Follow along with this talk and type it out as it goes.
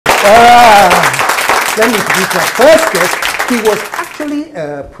Let me introduce my first guest. He was actually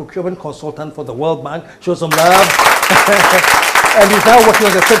a procurement consultant for the World Bank. Show some love. And he's now working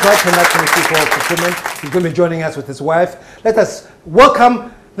on the Central Tender Committee for Procurement. He's going to be joining us with his wife. Let us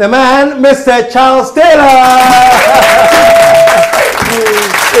welcome the man, Mr. Charles Taylor.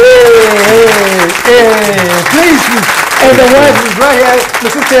 Please. And the wife is right here.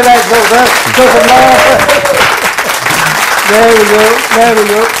 Mrs. Taylor, show some love. There we go.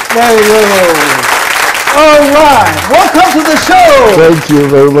 All right, welcome to the show. Thank you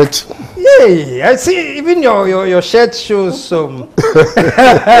very much. Yay, I see even your shirt shows some.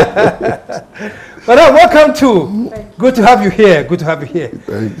 But welcome to. Good to have you here. Thank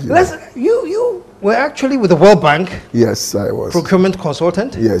you. You were actually with the World Bank. Yes, I was. Procurement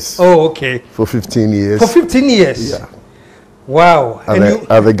consultant? Yes. Oh, okay. For 15 years. For 15 years? Yeah. Wow.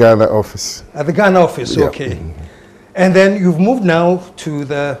 At the Ghana office. At the Ghana office, yeah. Okay. And then you've moved now to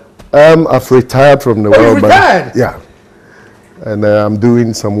the... I've retired from the World Bank. Retired? Yeah. And I'm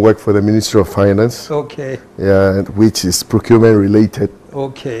doing some work for the Ministry of Finance. Okay. Yeah, which is procurement related.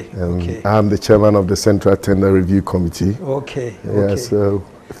 Okay. Okay. I'm the chairman of the Central Tender Review Committee. Okay. Yeah, okay. so...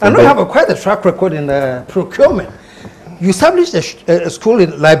 I know you have quite a track record in procurement. You established a school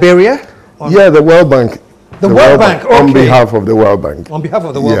in Liberia? Yeah, the World Bank. The World Bank, okay. On behalf of the World Bank. On behalf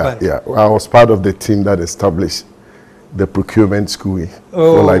of the World Bank? Yeah, I was part of the team that established the procurement school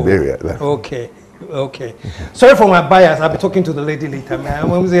for Liberia. Okay. Okay. Sorry for my bias. I'll be talking to the lady later.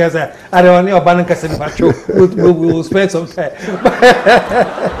 We'll spend some time.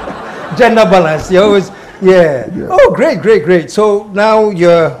 Gender balance. You always, yeah. Oh, great. So now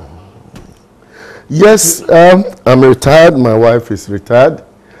you're... Yes, I'm retired. My wife is retired.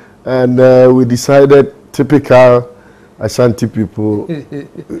 And we decided, typical Ashanti people,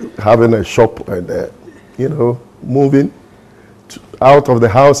 having a shop and, moving out of the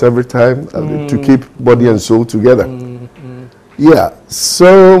house every time to keep body and soul together. Yeah,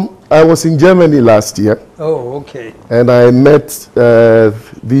 so I was in Germany last year. Oh, okay. And I met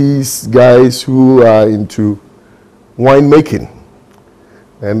these guys who are into winemaking.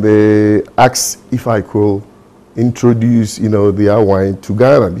 And they asked if I could introduce, their wine to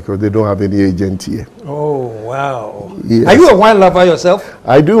Ghana because they don't have any agent here. Oh, wow. Yes. Are you a wine lover yourself?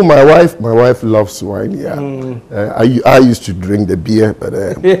 I do. My wife loves wine, yeah. I used to drink the beer, but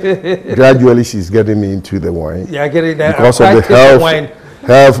gradually she's getting me into the wine. Yeah, I get it. Because of the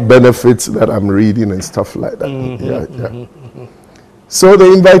health benefits that I'm reading and stuff like that. So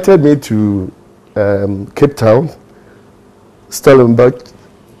they invited me to Cape Town, Stellenbosch,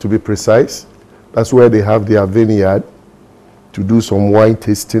 to be precise. That's where they have their vineyard to do some wine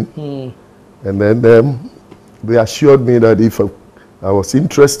tasting. And then they assured me that if I was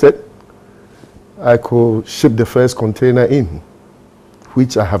interested, I could ship the first container in,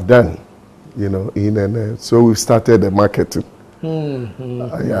 which I have done, so we started the marketing.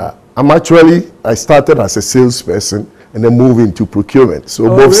 Yeah, I started as a salesperson and then moved into procurement. So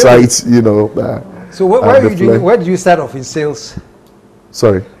both sides, So where did you start off in sales?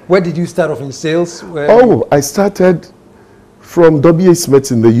 Sorry? Where did you start off in sales? I started from W.A.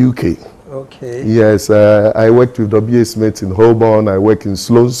 Smith in the UK. Okay. Yes, I worked with W.A. Smith in Holborn. I worked in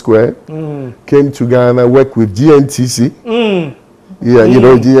Sloane Square. Came to Ghana, worked with GNTC. Yeah,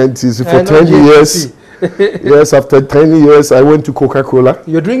 GNTC for 10 years. Yes, after 10 years, I went to Coca-Cola.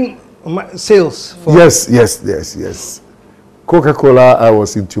 You're doing sales? Yes. Coca-Cola, I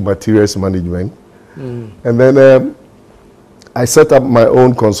was into materials management. And then I set up my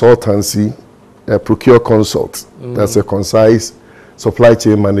own consultancy, Procure Consult. That's a concise supply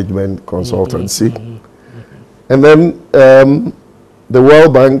chain management consultancy. And then the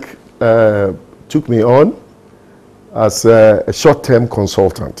World Bank took me on as a short-term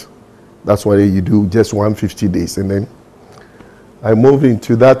consultant. That's what you do, just 150 days. And then I moved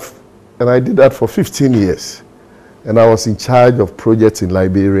into that, and I did that for 15 years. And I was in charge of projects in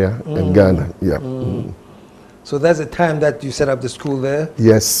Liberia and Ghana. Yeah. So that's the time that you set up the school there?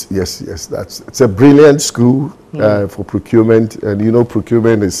 Yes. It's a brilliant school for procurement. And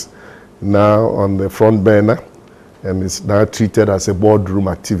procurement is now on the front burner and it's now treated as a boardroom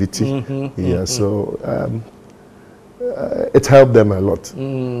activity. So it helped them a lot.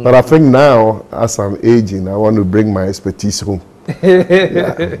 But I think now, as I'm aging, I want to bring my expertise home.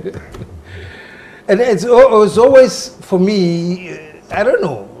 And it's always, for me, I don't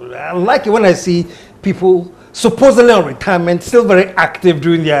know, I like it when I see people supposedly on retirement, still very active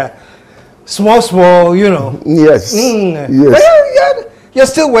doing their small, Yes. Well, you're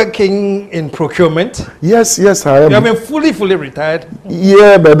still working in procurement. Yes, I am. You have been fully retired.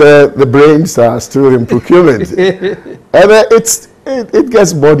 Yeah, but the brains are still in procurement. And it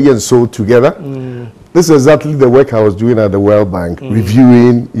gets body and soul together. This is exactly the work I was doing at the World Bank,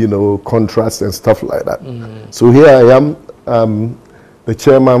 reviewing, you know, contracts and stuff like that. So here I am, the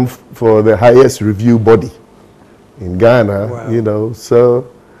chairman for the highest review body in Ghana. Wow. You know, so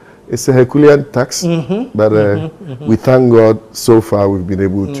it's a Herculean task, but we thank God so far we've been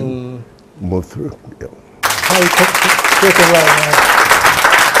able to move through. Yeah.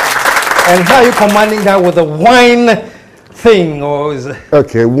 And how are you commanding that with the wine thing, or is it?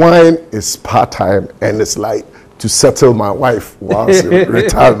 Okay, wine is part-time, and it's like to settle my wife whilst in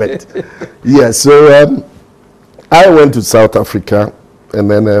retirement. Yeah, so I went to South Africa and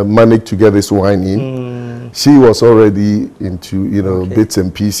then managed to get this wine in. She was already into, you know, bits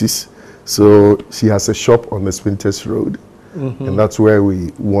and pieces. So she has a shop on the Spinters Road, and that's where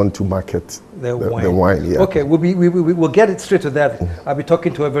we want to market the wine. Yeah. Okay, we'll get it straight to that. I'll be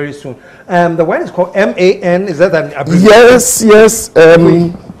talking to her very soon. The wine is called MAN. Is that an abbreviation? Yes, yes.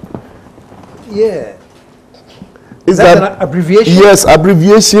 Yeah. Is that an abbreviation? Yes,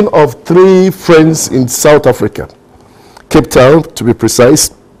 abbreviation of 3 friends in South Africa, Cape Town to be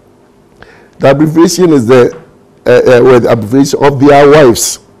precise. The abbreviation is the abbreviation of their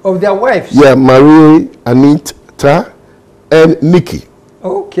wives. Of their wives? Yeah, Marie, Anita, and Nikki.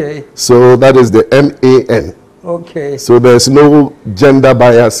 Okay. So that is the MAN. Okay. So there's no gender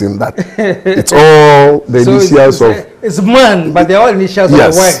bias in that. It's all the initials of... It's man, but they're all initials of the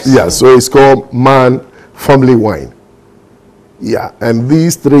wives. Yeah, so it's called Man Family Wine. Yeah, and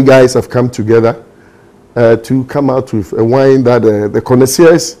these 3 guys have come together to come out with a wine that the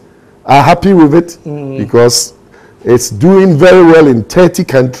connoisseurs are happy with it because it's doing very well in 30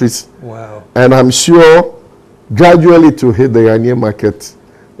 countries. Wow. And I'm sure gradually to hit the Ghanaian market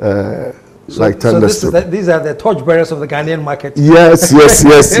like thunderstorm. These are the torchbearers of the Ghanaian market. Yes, yes,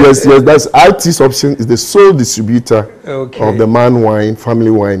 yes, yes, yes. That's Artist Option is the sole distributor of the Man Wine, family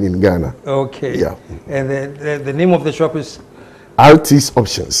wine in Ghana. Okay. Yeah. And the name of the shop is? Artist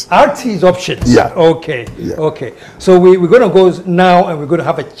Options. Artist Options. Yeah. Okay. Yeah. Okay. So we're going to go now and we're going to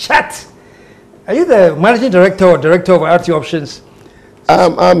have a chat. Are you the managing director or director of Artist Options?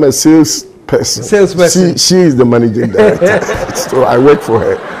 I'm a salesperson. Salesperson. She is the managing director. So I work for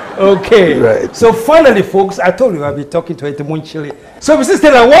her. Okay. Right. So finally, folks, I told you I'll be talking to Etimun Chile. So, Mrs.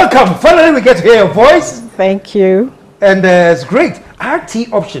 Stella, welcome. Finally, we get to hear your voice. Thank you. And it's great.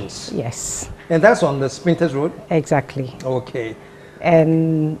 RT Options. Yes. And that's on the Spinters Road? Exactly. Okay.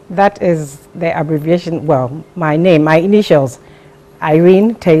 And that is the abbreviation, well, my name, my initials,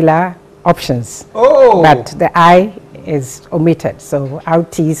 Irene Taylor Options. Oh. But the I is omitted, so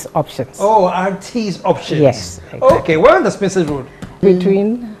RT's Options. Oh, RT's Options. Yes. Exactly. Okay, we're on the Spinters Road.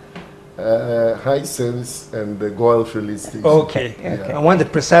 Between? High Sense and the Goyle Filling Station. Okay. Okay. I want the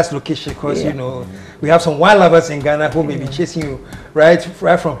precise location because, you know, we have some wine lovers in Ghana who may be chasing you right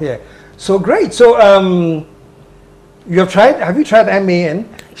from here. So great. So you have you tried MAN?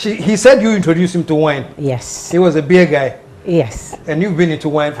 He said you introduced him to wine. Yes. He was a beer guy. Yes. And you've been into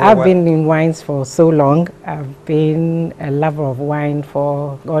wine for a while. I've been in wines for so long. I've been a lover of wine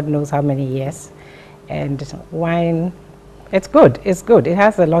for God knows how many years. And wine, it's good. It's good. It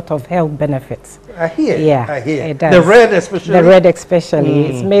has a lot of health benefits. I hear. Yeah, I hear. it does. The red especially? The red especially.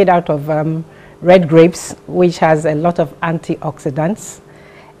 It's made out of red grapes, which has a lot of antioxidants.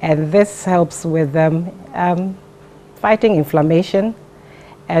 And this helps with fighting inflammation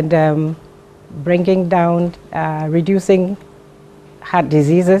and bringing down, reducing heart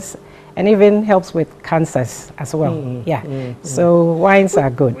diseases, and even helps with cancers as well. So wines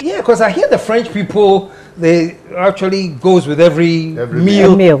are good. Yeah, because I hear the French people, they actually goes with every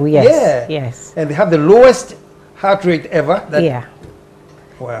meal. A meal, yes. Yeah. Yes. And they have the lowest heart rate ever. Yeah.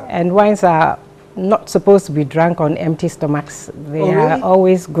 Wow. And wines are not supposed to be drunk on empty stomachs. They are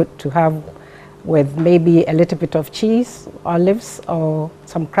always good to have with maybe a little bit of cheese, olives, or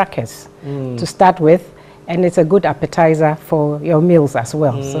some crackers to start with. And it's a good appetizer for your meals as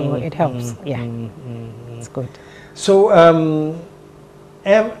well. So it helps. It's good. So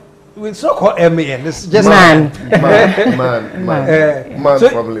it's not called MAN. It's just Man. Man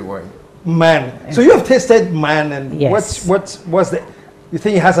family wine. Man. So you have tasted Man, and yes. what's the? You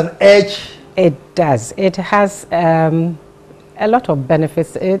think it has an edge? It does. It has a lot of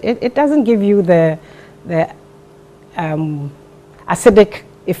benefits. It doesn't give you the acidic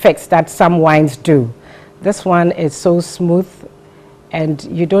effects that some wines do. This one is so smooth, and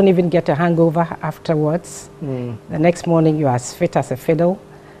you don't even get a hangover afterwards. The next morning you are as fit as a fiddle.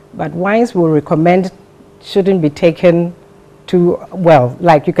 But wines will recommend shouldn't be taken too well.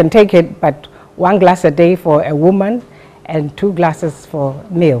 Like you can take it, but 1 glass a day for a woman and 2 glasses for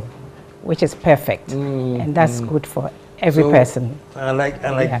male, which is perfect. And that's good for every person. And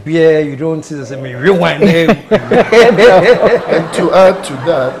like beer, you don't see the same real wine. And to add to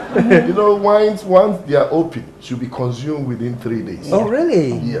that, you know, wines, once they are open, should be consumed within 3 days. Oh,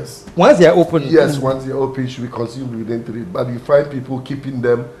 really? Yes. Once they are open? Yes, once they are open, should be consumed within 3 days. But you find people keeping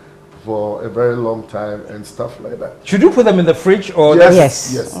them for a very long time and stuff like that. Should you put them in the fridge or?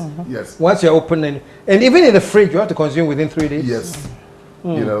 Yes, yes, yes. Once you're open, and even in the fridge, you have to consume within 3 days? Yes.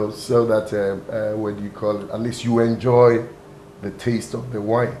 You know, so that, what do you call it, at least you enjoy the taste of the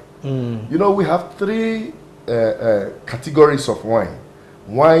wine. You know, we have 3 categories of wine.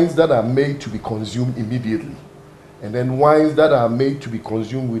 Wines that are made to be consumed immediately. And then wines that are made to be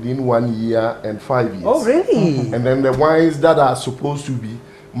consumed within 1 year and 5 years. Oh, really? And then the wines that are supposed to be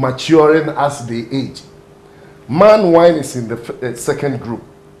maturing as they age. Man wine is in the second group.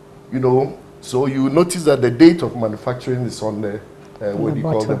 You know, so you notice that the date of manufacturing is on the what do you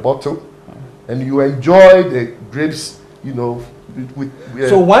call the bottle, and you enjoy the grapes, you know, with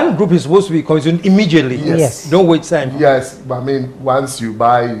so one group is supposed to be consumed immediately. Yes. Don't wait time. Yes, but I mean, once you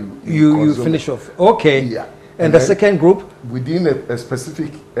buy, you finish off. Okay. Yeah. And the second group within a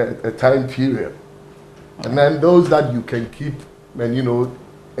specific time period, and then those that you can keep, and you know,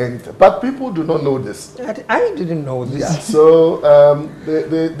 but people do not know this. I didn't know this. Yeah. So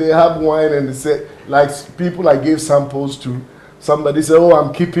they have wine, and they say, like, people I gave samples to. Somebody said, "Oh,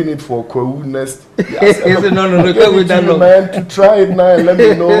 I'm keeping it for Kwewu nest." Yes, no, give it to you, man, to try it now and let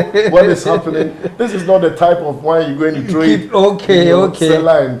me know what is happening. This is not the type of wine you're going to throw it. Okay, you know, okay.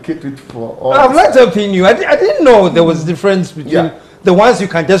 Cellar and keep it for all. I've learned something new. I didn't know there was a difference between the ones you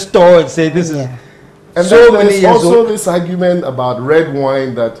can just store and say this is. And so then many there's years also old. this argument about red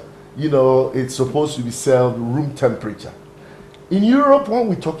wine that, you know, it's supposed to be served room temperature. In Europe, when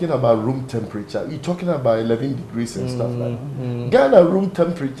we're talking about room temperature, we're talking about 11 degrees and stuff like that. Ghana room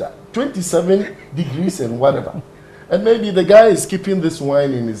temperature, 27 degrees and whatever. And maybe the guy is keeping this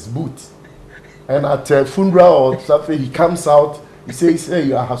wine in his boot. And at a funeral or something, he comes out, he says,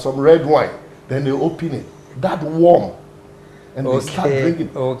 "Hey, I have some red wine." Then they open it. That warm. And they start drinking.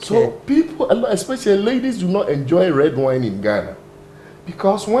 So people, especially ladies, do not enjoy red wine in Ghana.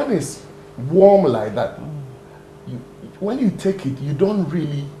 Because when it's warm like that, when you take it, you don't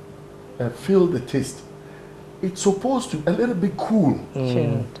really feel the taste. It's supposed to a little bit cool.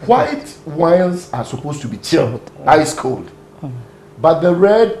 White wines are supposed to be chilled, ice cold. But the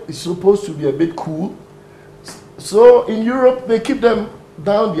red is supposed to be a bit cool. So in Europe, they keep them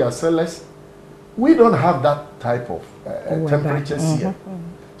down their cellars. We don't have that type of temperatures here.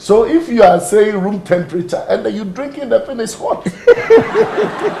 So if you are saying room temperature and then you drink it, the thing is hot.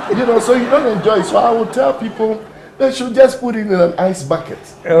 You know, so you don't enjoy it. So I will tell people, they should just put it in an ice bucket.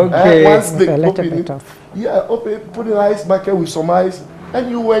 Okay. Once they open it, put in an ice bucket with some ice, and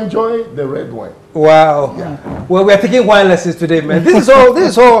you will enjoy the red wine. Wow. Yeah. Well, we are taking wine lessons today, man. This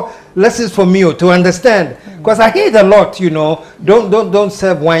is all lessons for me to understand. Because I hear it a lot, you know. Don't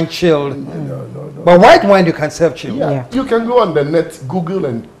serve wine chilled. No. But white wine you can serve chilled. Yeah. You can go on the net, Google,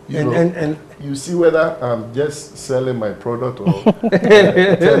 and you see whether I'm just selling my product or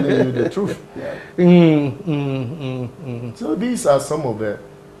telling you the truth. Yeah. So these are some of the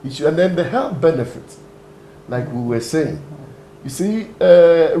issues. And then the health benefits, like we were saying. You see,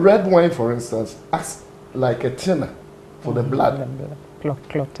 red wine, for instance, acts like a thinner for the blood.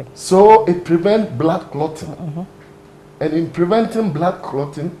 Clotting. So it prevents blood clotting. And in preventing blood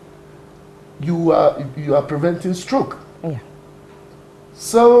clotting, you are preventing stroke. Yeah.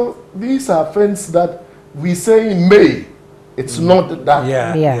 So these are things that we say in May. It's not that.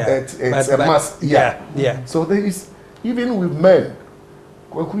 It's a must. Yeah. So there is, even with men,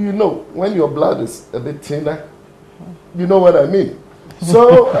 you know, when your blood is a bit thinner, you know what I mean.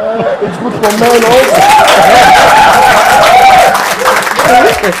 So it's good for men also.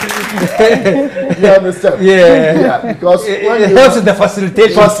 You understand? Yeah. Because it helps in the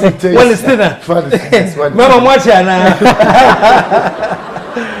facilitation. When it's thinner.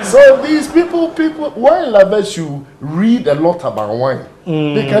 So these people, wine lovers should read a lot about wine.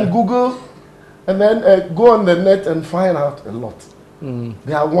 They can Google and then go on the net and find out a lot.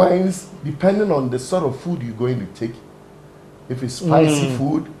 There are wines depending on the sort of food you're going to take. If it's spicy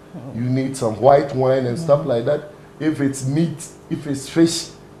food, you need some white wine and stuff like that. If it's meat, if it's fish,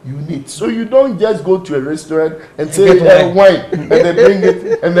 you need. So you don't just go to a restaurant and say wine and they bring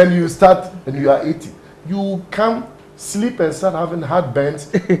it and then you start and you are eating. You come, sleep and start having heartburns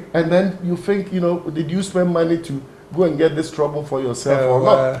and then you think, you know, did you spend money to go and get this trouble for yourself or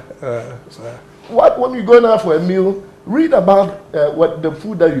not? What when you're going out for a meal Read about what the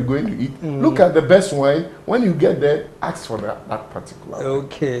food that you're going to eat. Look at the best wine. When you get there, ask for that particular wine.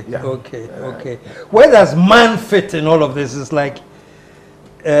 Okay, Yeah. okay. Where does man fit in all of this? It's like,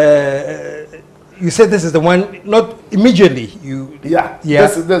 you said this is the one, not immediately. Yeah.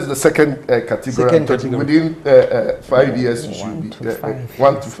 That's the second category. Second category. Within 5 years, you should be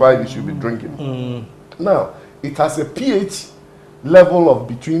 1 to 5. You should be drinking. Now, it has a pH level of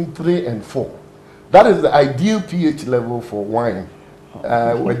between 3 and 4. That is the ideal pH level for wine.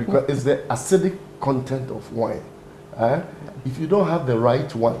 It's the acidic content of wine. If you don't have the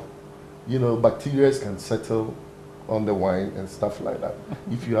right one, bacteria can settle on the wine and stuff like that.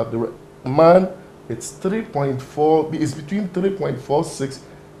 If you have the right man, it's 3.4. It's between 3.46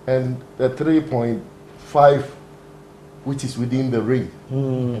 and 3.5, which is within the range.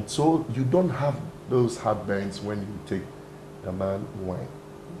 And so you don't have those heartburns when you take the man wine.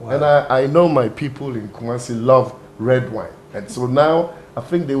 Wow. And I know my people in Kumasi love red wine, and so now I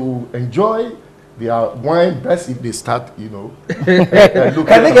think they will enjoy their wine best if they start, Can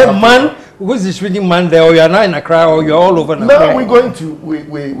they get man? Who's distributing man there? Or you are not in Accra, or you're all over? No, we're going to.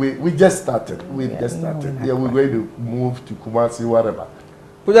 We just started. We just started. Yeah, we're going to move to Kumasi, whatever.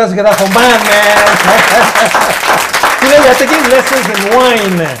 Put us together for man. You're taking lessons in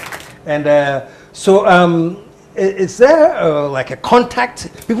wine, and so is there like a contact?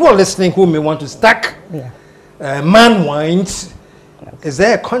 People are listening who may want to stack man wines. Is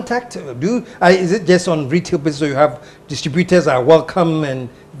there a contact? Is it just on retail basis, so you have distributors are welcome, and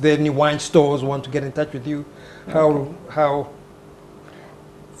then the wine stores want to get in touch with you? How?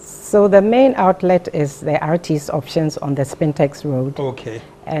 So the main outlet is the RT's options on the Spintex Road. Okay.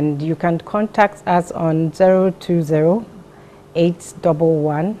 And you can contact us on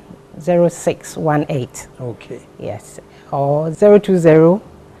 020-811-0618. Okay. Yes. Or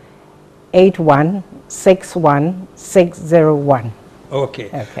 020-8161-601.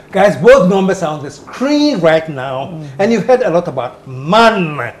 Okay. Guys, both numbers are on the screen right now. And you've heard a lot about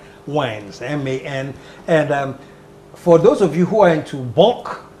man wines, M-A-N. And for those of you who are into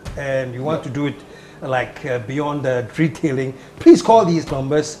bulk and you want to do it like beyond retailing, please call these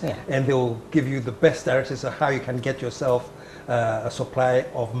numbers and they'll give you the best directions of how you can get yourself a supply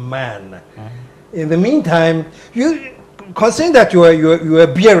of man. In the meantime, considering that you are a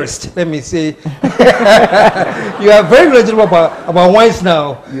beerist, let me say, you are very knowledgeable about wines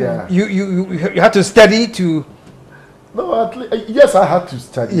now. Yeah. You had to study to. No, yes, I had to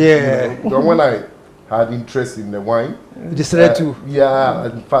study. Yeah. When I had interest in the wine, you decided to. Yeah.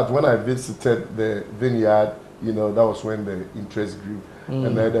 In fact, when I visited the vineyard, that was when the interest grew,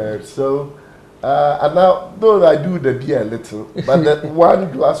 and then and now, though I do the beer a little, but that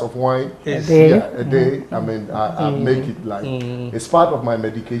 1 glass of wine a day. A day. I mean, I make it like it's part of my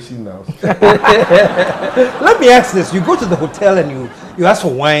medication now. Let me ask this: you go to the hotel and you ask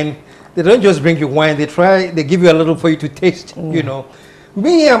for wine. They don't just bring you wine. They give you a little for you to taste. Me,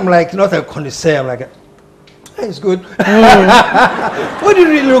 I'm like not a connoisseur. I'm like, it's good. What do you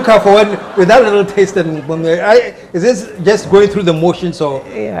really look out for with that little taste? And is this just going through the motions, or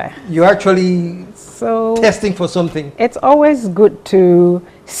you actually testing for something? It's always good to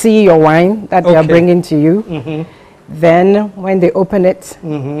see your wine that they are bringing to you. Then when they open it,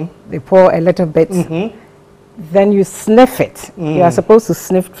 they pour a little bit. Then you sniff it. You are supposed to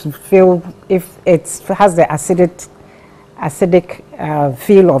sniff to feel if it has the acidic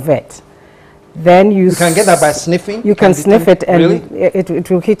feel of it. Then you can get that by sniffing. You can sniff it, and really? it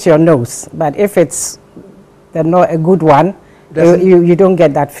will hit your nose. But if it's not a good one, you don't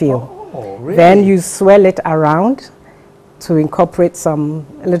get that feel. Oh, really? Then you swirl it around to incorporate a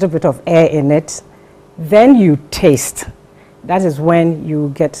little bit of air in it. Then you taste. That is when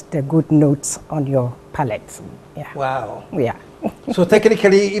you get the good notes on your palate. Yeah. Wow. Yeah. So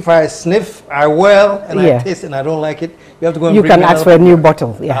technically, if I sniff, I whirl, and I taste, and I don't like it, you have to go and you bring can ask for a new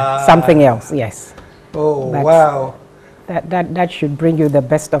bottle. Yeah, something else. Yes. Oh, wow. That should bring you the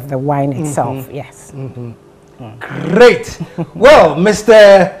best of the wine itself. Yes. Great. Well,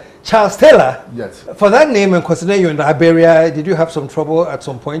 Mr. Charles Taylor. Yes. For that name, and considering you're in Liberia, did you have some trouble at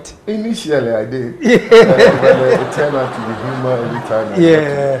some point? Initially, I did. But it turned out to be humor every time.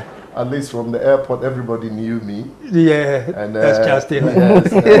 At least from the airport, everybody knew me. Yeah, and that's Charles Taylor.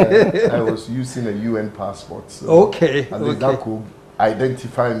 Yes, I was using a UN passport. So at least that could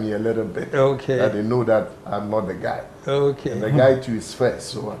identify me a little bit. That they know that I'm not the guy. And the guy too is first,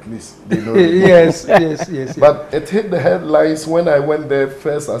 so at least they know. Yes. But it hit the headlines when I went there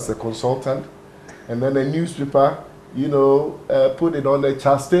first as a consultant, and then the newspaper, put it on the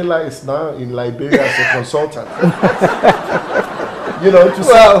Charles Taylor is now in Liberia as a consultant. you know,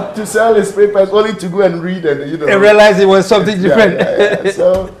 to sell his papers, only to go and read and, you know. And realize it was something different. Yeah.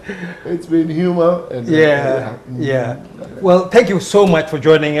 So it's been humor. And, yeah. Well, thank you so much for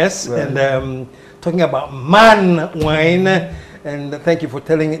joining us and talking about man wine. And thank you for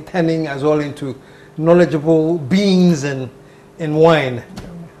turning us all into knowledgeable beings in wine.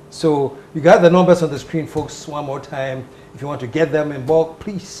 So you got the numbers on the screen, folks, one more time. If you want to get them in bulk,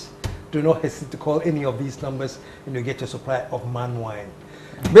 please do not hesitate to call any of these numbers and you'll get your supply of man wine.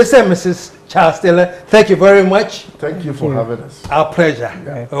 Mr. and Mrs. Charles Taylor, thank you very much. Thank you for having us. Our pleasure.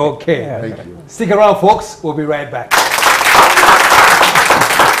 Yeah. Okay. Yeah. Thank you. Stick around, folks. We'll be right back.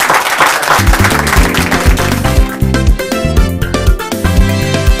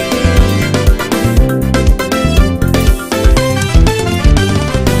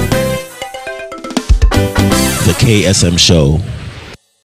 The KSM Show.